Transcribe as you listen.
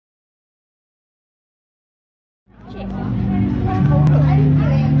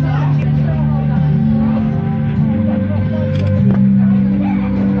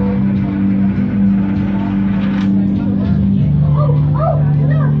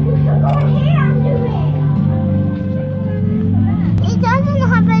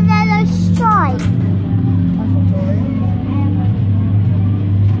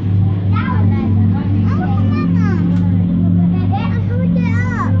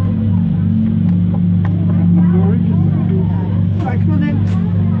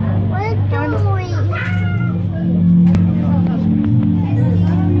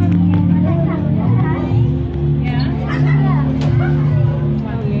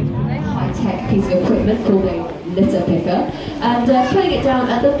Piece of equipment called a litter picker, and putting it down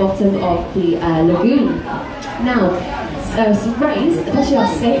at the bottom of the lagoon. Now, rays, especially our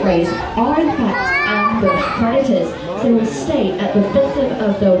skate rays, are in fact ambush predators. So they will stay at the bottom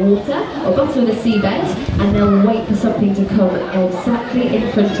of the water or bottom of the seabed, and they'll wait for something to come exactly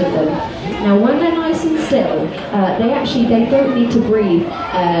in front of them. Now, when they're nice and still, they don't need to breathe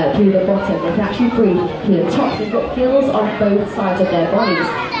through the bottom. They can actually breathe through the top. They've got gills on both sides of their bodies.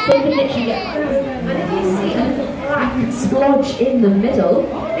 So they can literally get through. And if you see a little black splodge in the middle,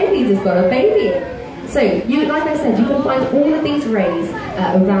 it means it's got a baby in. So, like I said, you can find all of these rays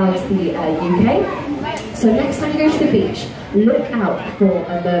around the UK. So next time you go to the beach, look out for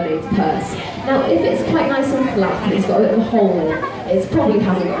a mermaid's purse. Now, if it's quite nice and flat and it's got a bit of a hole in it, it probably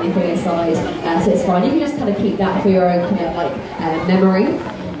hasn't got anything inside, so it's fine. You can just kind of keep that for your own kind of like memory.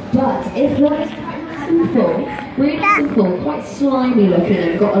 But if one is simple, really simple, quite slimy looking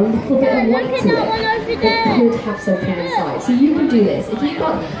and got a little bit of weight to it, it could have something inside. So you can do this. If you've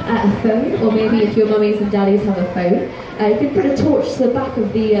got a phone, or maybe if your mummies and daddies have a phone, you can put a torch to the back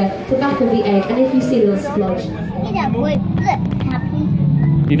of the egg, and if you see a little splodge.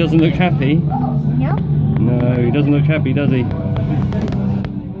 He doesn't look happy? No. No, he doesn't look happy, does he?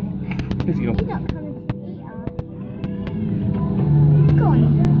 Where's he gone? He's not coming to eat us. Go on.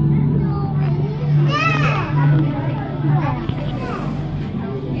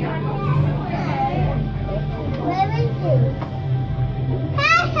 Where is he?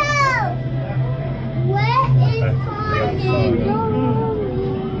 Help! Where is Tommy?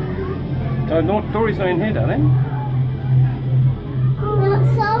 No, Dory's not in here, darling.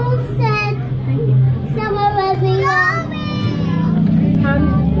 Someone said somewhere where we are.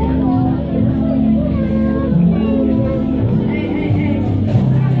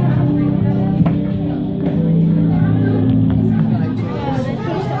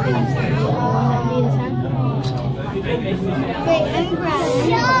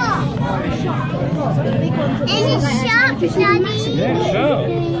 Any shark, Daddy? Yeah, sure.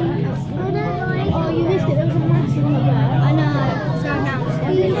 Oh, you missed it. There was a massive one there. I know. So now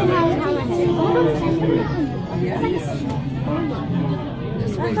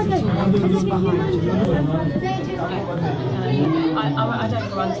I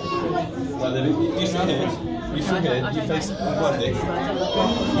don't run to the sea. Well, you sit here. You sit here. You face one leg. You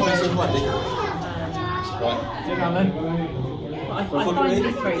face on one leg. Right. I find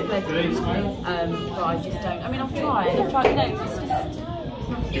this very pleasant, but I just don't. I mean, I've tried. You know, it's just.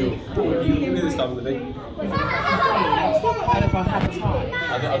 You do this time with the big. And if I have time.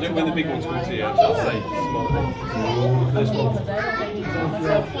 I don't when the big ones come to you. I'll say small. This one.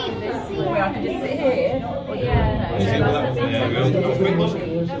 Where I can just sit here. Or yeah, I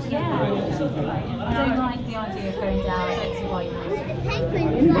don't like the idea of going down. I don't see why you want to.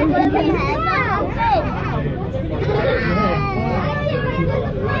 penguins like where we have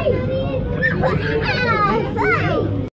our